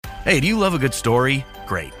Hey, do you love a good story?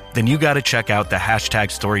 Great. Then you got to check out the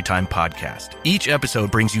 #Storytime podcast. Each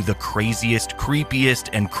episode brings you the craziest, creepiest,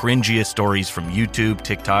 and cringiest stories from YouTube,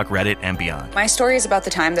 TikTok, Reddit, and beyond. My story is about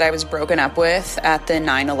the time that I was broken up with at the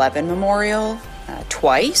 9/11 memorial.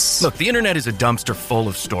 Twice. Look, the internet is a dumpster full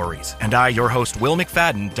of stories, and I, your host, Will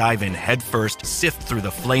McFadden, dive in headfirst, sift through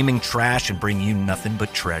the flaming trash, and bring you nothing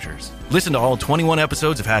but treasures. Listen to all 21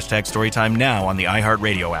 episodes of #Storytime now on the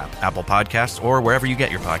iHeartRadio app, Apple Podcasts, or wherever you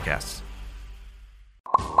get your podcasts.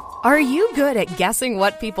 Are you good at guessing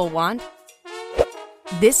what people want?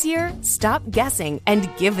 This year, stop guessing and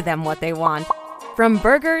give them what they want. From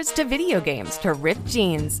burgers to video games to ripped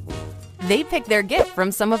jeans. They pick their gift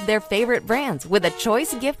from some of their favorite brands with a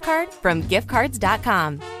choice gift card from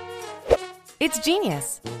giftcards.com. It's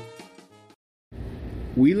genius.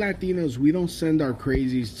 We Latinos, we don't send our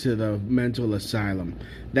crazies to the mental asylum.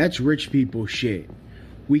 That's rich people shit.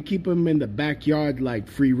 We keep them in the backyard like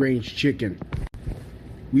free-range chicken.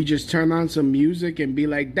 We just turn on some music and be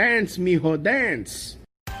like, dance, mijo, dance.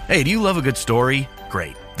 Hey, do you love a good story?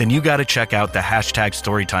 Great. Then you got to check out the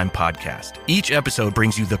 #Storytime podcast. Each episode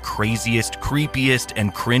brings you the craziest, creepiest,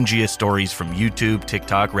 and cringiest stories from YouTube,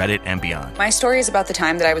 TikTok, Reddit, and beyond. My story is about the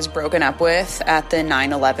time that I was broken up with at the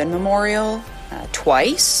 9/11 memorial.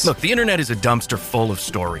 Twice. Look, the internet is a dumpster full of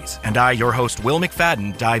stories, and I, your host, Will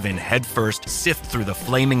McFadden, dive in headfirst, sift through the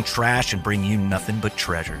flaming trash, and bring you nothing but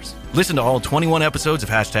treasures. Listen to all 21 episodes of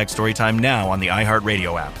 #Storytime now on the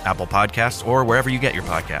iHeartRadio app, Apple Podcasts, or wherever you get your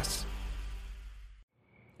podcasts.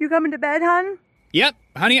 You coming to bed, hon? Yep,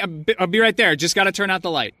 honey, I'll be right there. Just gotta turn out the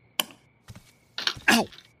light. Ow!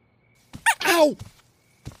 Ow!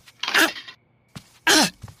 Ow! Ah!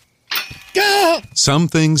 Go! Some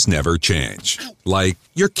things never change. Like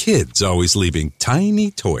your kids always leaving tiny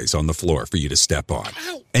toys on the floor for you to step on.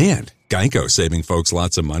 And Geico saving folks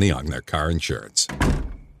lots of money on their car insurance.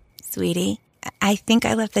 Sweetie, I think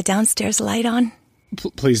I left the downstairs light on.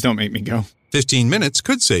 Please don't make me go. 15 minutes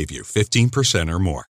could save you 15% or more.